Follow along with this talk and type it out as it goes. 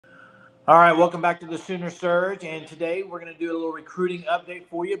All right, welcome back to the Sooner Surge. And today we're going to do a little recruiting update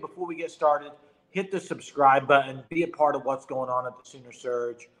for you. Before we get started, hit the subscribe button, be a part of what's going on at the Sooner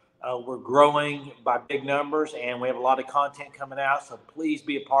Surge. We're growing by big numbers and we have a lot of content coming out. So please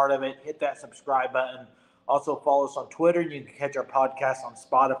be a part of it. Hit that subscribe button. Also, follow us on Twitter. You can catch our podcast on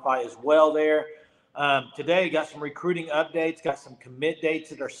Spotify as well there. Today, got some recruiting updates, got some commit dates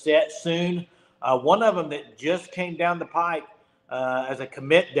that are set soon. One of them that just came down the pipe as a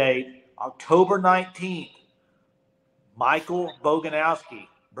commit date. October 19th, Michael Boganowski.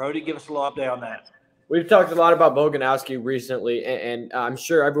 Brody, give us a little update on that. We've talked a lot about Boganowski recently, and I'm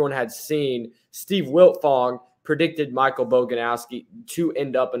sure everyone had seen Steve Wiltfong predicted Michael Boganowski to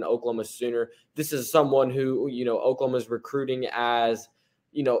end up an Oklahoma Sooner. This is someone who, Oklahoma's recruiting as,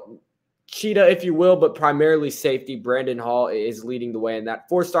 cheetah, if you will, but primarily safety. Brandon Hall is leading the way in that.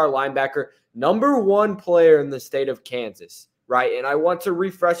 4-star linebacker, number one player in the state of Kansas. Right, and I want to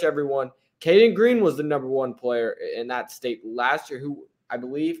refresh everyone. Caden Green was the number one player in that state last year, who I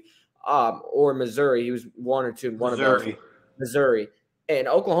believe, or Missouri. He was one or two. One of those. Missouri. And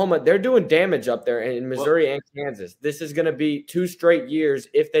Oklahoma, they're doing damage up there in Missouri and Kansas. This is going to be 2 straight years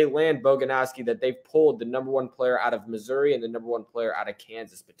if they land Boganowski that they've pulled the number one player out of Missouri and the number one player out of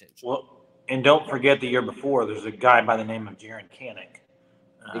Kansas potentially. Well, and don't forget the year before, there's a guy by the name of Jaron Kanik.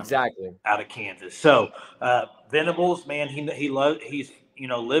 Exactly. Out of Kansas. So Venables, man, he's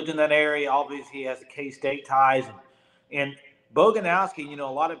lived in that area. Obviously, he has the K-State ties, and Boganowski, a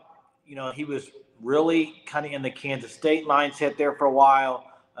lot of he was really kind of in the Kansas State mindset there for a while,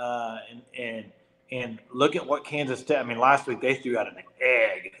 and look at what Kansas State. I mean, last week they threw out an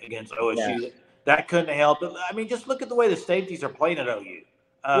egg against OSU. Yeah. That couldn't have helped. I mean, just look at the way the safeties are playing at OU.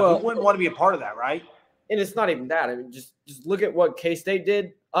 Who wouldn't want to be a part of that, right? And it's not even that. I mean, just look at what K-State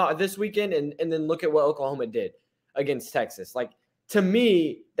did this weekend and then look at what Oklahoma did against Texas. Like, to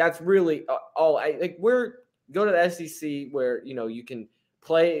me, that's really all. We're go to the SEC where, you can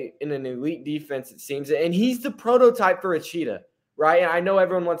play in an elite defense, it seems. And he's the prototype for a cheetah, right? And I know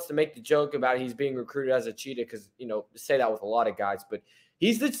everyone wants to make the joke about he's being recruited as a cheetah because, say that with a lot of guys. But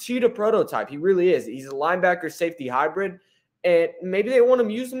he's the cheetah prototype. He really is. He's a linebacker safety hybrid. And maybe they want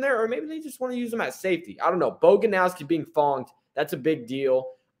to use him there, or maybe they just want to use him at safety. I don't know. Boganowski being fonged, that's a big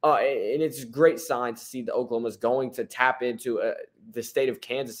deal. And it's a great sign to see the Oklahoma's going to tap into the state of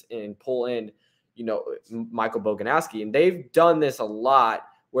Kansas and pull in, Michael Boganowski. And they've done this a lot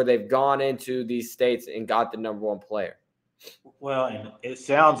where they've gone into these states and got the number one player. Well, and it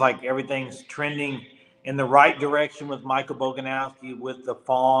sounds like everything's trending in the right direction with Michael Boganowski with the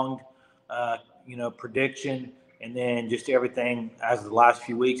fonged, prediction. And then just everything as of the last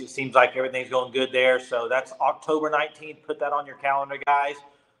few weeks, it seems like everything's going good there. So that's October 19th. Put that on your calendar, guys.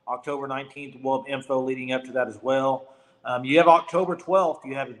 October 19th, we'll have info leading up to that as well. You have October 12th.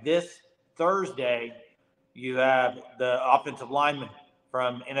 You have this Thursday. You have the offensive lineman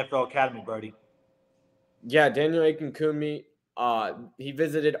from NFL Academy, Brody. Yeah, Daniel Akinkunmi. He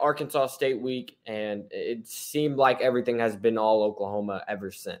visited Arkansas State Week, and it seemed like everything has been all Oklahoma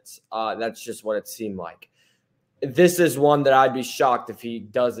ever since. That's just what it seemed like. This is one that I'd be shocked if he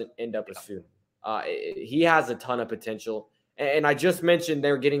doesn't end up a Sooner. He has a ton of potential. And I just mentioned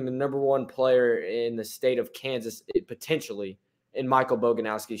they're getting the number one player in the state of Kansas, potentially, in Michael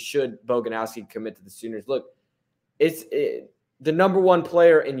Boganowski. Should Boganowski commit to the Sooners? Look, the number one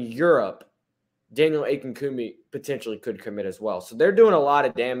player in Europe, Daniel Akinkunmi, potentially could commit as well. So they're doing a lot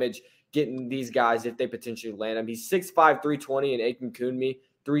of damage getting these guys if they potentially land him. He's 6'5", 320, and Akinkunmi,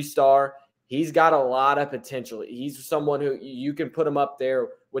 3-star. He's got a lot of potential. He's someone who you can put him up there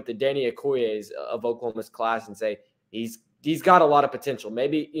with the Danny Okoyes of Oklahoma's class and say he's got a lot of potential.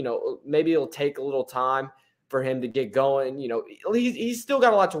 Maybe it'll take a little time for him to get going. He's still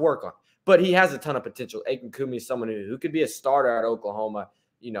got a lot to work on, but he has a ton of potential. Akinkunmi is someone who could be a starter at Oklahoma,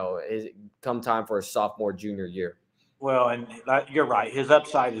 come time for his sophomore, junior year. Well, and you're right. His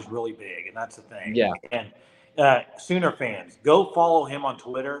upside is really big, and that's the thing. Yeah. And Sooner fans, go follow him on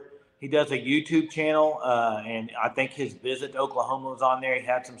Twitter. He does a YouTube channel, and I think his visit to Oklahoma was on there. He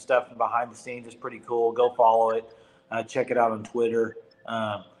had some stuff behind the scenes. It's pretty cool. Go follow it. Check it out on Twitter.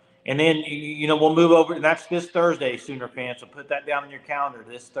 And then, we'll move over. And that's this Thursday, Sooner fans. So put that down on your calendar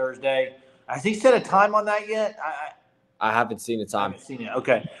this Thursday. Has he set a time on that yet? I haven't seen a time. I haven't seen it.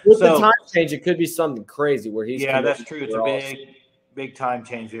 Okay. With the time change, it could be something crazy where he's. Yeah, that's true. It's a big time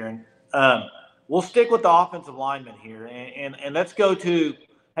change there. We'll stick with the offensive lineman here. And let's go to –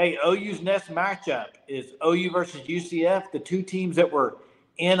 hey, OU's next matchup is OU versus UCF, the two teams that were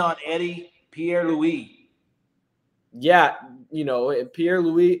in on Eddie Pierre-Louis. Yeah,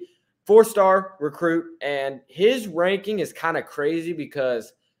 Pierre-Louis, 4-star recruit, and his ranking is kind of crazy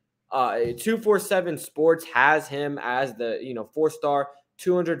because 247 Sports has him as the 4-star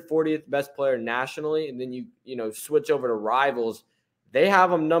 240th best player nationally, and then you switch over to Rivals, they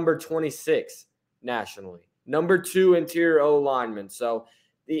have him number 26 nationally, number 2 interior O lineman. So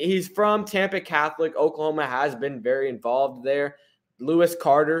he's from Tampa Catholic. Oklahoma has been very involved there. Lewis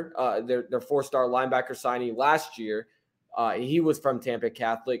Carter, their 4-star linebacker signee last year, he was from Tampa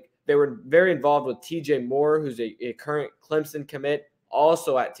Catholic. They were very involved with TJ Moore, who's a current Clemson commit,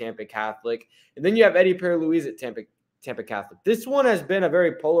 also at Tampa Catholic. And then you have Eddie Pierre-Louis at Tampa Catholic. This one has been a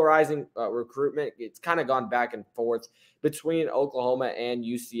very polarizing recruitment. It's kind of gone back and forth between Oklahoma and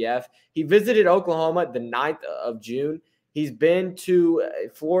UCF. He visited Oklahoma the 9th of June. He's been to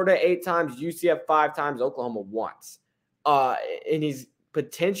Florida 8 times, UCF 5 times, Oklahoma once. And he's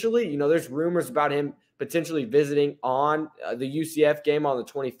potentially, there's rumors about him potentially visiting on the UCF game on the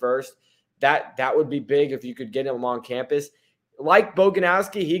 21st. That would be big if you could get him on campus. Like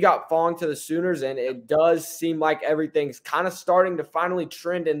Boganowski, he got falling to the Sooners, and it does seem like everything's kind of starting to finally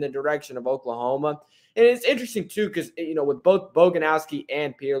trend in the direction of Oklahoma. And it's interesting, too, because, with both Boganowski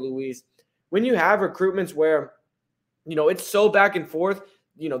and Pierre-Louis, when you have recruitments where, it's so back and forth,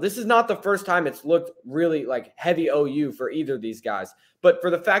 this is not the first time it's looked really like heavy OU for either of these guys. But for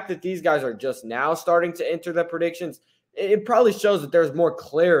the fact that these guys are just now starting to enter the predictions, it probably shows that there's more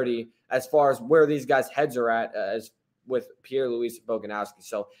clarity as far as where these guys' heads are at as with Pierre-Louis Boganowski.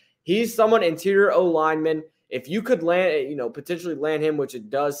 So he's someone, interior O lineman. If you could land, potentially land him, which it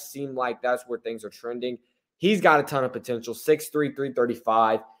does seem like that's where things are trending, he's got a ton of potential. 6'3",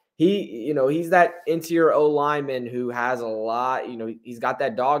 335. He's that interior O lineman who has a lot, he's got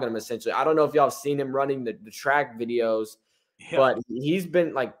that dog in him essentially. I don't know if y'all have seen him running the track videos, but he's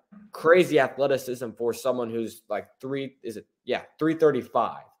been like crazy athleticism for someone who's like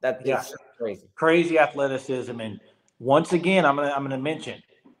 335. That's crazy. Crazy athleticism. And once again, I'm gonna mention,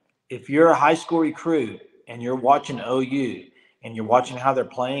 if you're a high school recruit and you're watching OU and you're watching how they're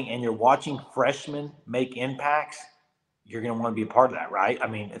playing and you're watching freshmen make impacts, you're going to want to be a part of that, right? I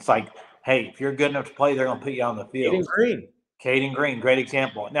mean, it's like, hey, if you're good enough to play, they're going to put you on the field. Caden Green, great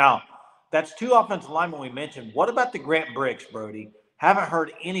example. Now, that's 2 offensive linemen we mentioned. What about the Grant Bricks, Brody? Haven't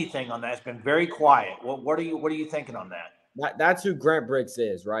heard anything on that. It's been very quiet. What are you thinking on that? That's who Grant Bricks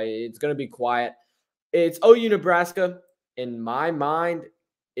is, right? It's going to be quiet. It's OU Nebraska. In my mind,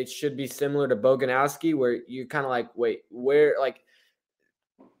 it should be similar to Boganowski, where you're kind of like, wait, where, like,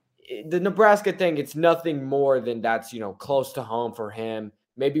 the Nebraska thing, it's nothing more than that's, close to home for him,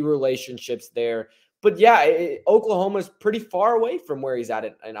 maybe relationships there. But yeah, Oklahoma's pretty far away from where he's at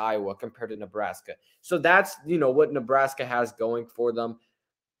in Iowa compared to Nebraska. So that's, what Nebraska has going for them.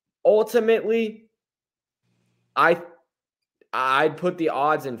 Ultimately, I'd put the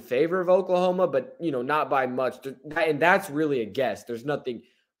odds in favor of Oklahoma, but, not by much. And that's really a guess. There's nothing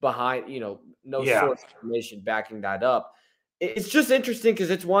behind, no source information backing that up. It's just interesting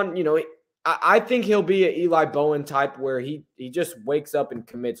because it's one, I think he'll be an Eli Bowen type where he just wakes up and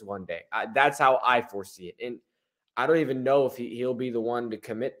commits one day. That's how I foresee it. And I don't even know if he'll be the one to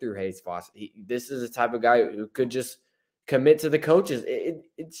commit through Hayes Fawcett. This is the type of guy who could just commit to the coaches.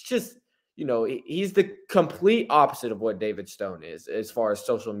 It's just, he's the complete opposite of what David Stone is as far as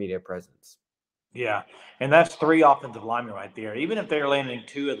social media presence. Yeah, and that's 3 offensive linemen right there. Even if they're landing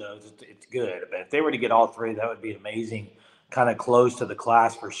 2 of those, it's good. But if they were to get all 3, that would be amazing. Kind of close to the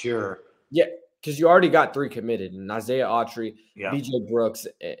class for sure. Yeah, because you already got 3 committed, and Isaiah Autry, BJ Brooks,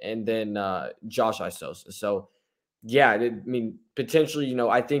 and then Josh Isosa. So, yeah, I mean, potentially,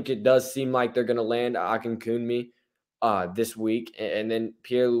 I think it does seem like they're going to land Akinkunmi this week. And then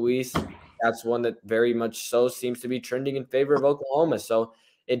Pierre-Louis, that's one that very much so seems to be trending in favor of Oklahoma. So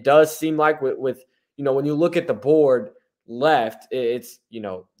it does seem like with when you look at the board left, it's,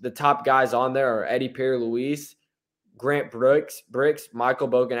 the top guys on there are Eddie Pierre-Louis, Grant Bricks, Michael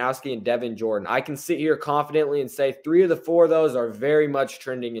Boganowski, and Devin Jordan. I can sit here confidently and say 3 of the 4 of those are very much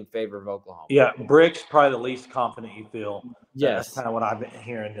trending in favor of Oklahoma. Yeah, Bricks probably the least confident you feel. Yes. That's kind of what I've been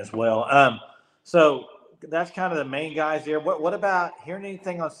hearing as well. So that's kind of the main guys there. What about hearing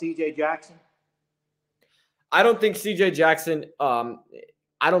anything on C.J. Jackson? I don't think C.J. Jackson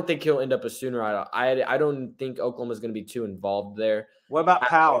I don't think he'll end up a Sooner. I don't think Oklahoma's going to be too involved there. What about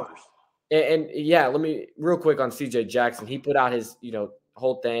Powers? And yeah, let me real quick on C.J. Jackson. He put out his,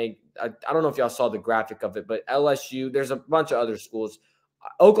 whole thing. I don't know if y'all saw the graphic of it, but LSU, there's a bunch of other schools.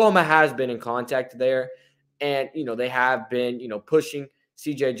 Oklahoma has been in contact there, and, they have been, pushing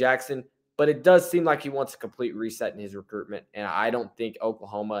C.J. Jackson, but it does seem like he wants a complete reset in his recruitment, and I don't think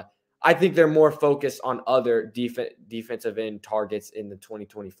Oklahoma – I think they're more focused on other defensive end targets in the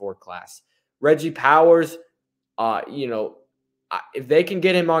 2024 class. Reggie Powers, If they can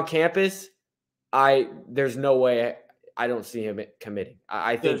get him on campus, there's no way I don't see him committing.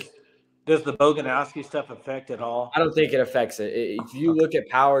 I think. Does the Boganowski stuff affect at all? I don't think it affects it. If you look at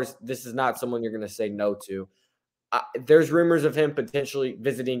Powers, this is not someone you're going to say no to. There's rumors of him potentially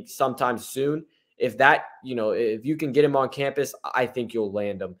visiting sometime soon. If you can get him on campus, I think you'll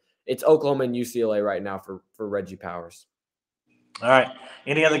land him. It's Oklahoma and UCLA right now for Reggie Powers. All right.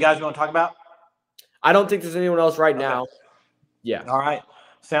 Any other guys you want to talk about? I don't think there's anyone else right now. Yeah. All right.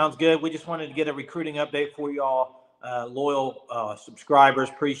 Sounds good. We just wanted to get a recruiting update for you all. Loyal subscribers,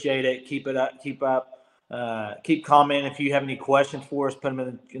 appreciate it. Keep it up. Keep commenting. If you have any questions for us, put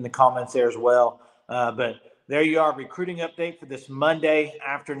them in the comments there as well. But there you are, recruiting update for this Monday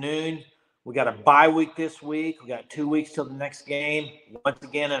afternoon. We got a bye week this week. We got 2 weeks till the next game. Once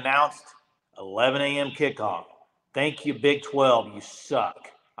again announced, 11 a.m. kickoff. Thank you, Big 12. You suck.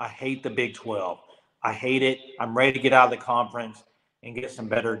 I hate the Big 12. I hate it. I'm ready to get out of the conference and get some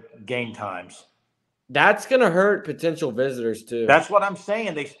better game times. That's going to hurt potential visitors too. That's what I'm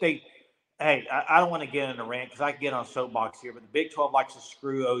saying. Hey, I don't want to get in a rant because I can get on soapbox here, but the Big 12 likes to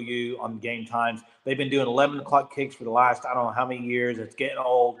screw OU on game times. They've been doing 11 o'clock kicks for the last, I don't know how many years. It's getting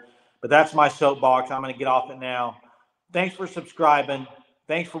old, but that's my soapbox. I'm going to get off it now. Thanks for subscribing.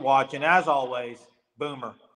 Thanks for watching. As always, Boomer.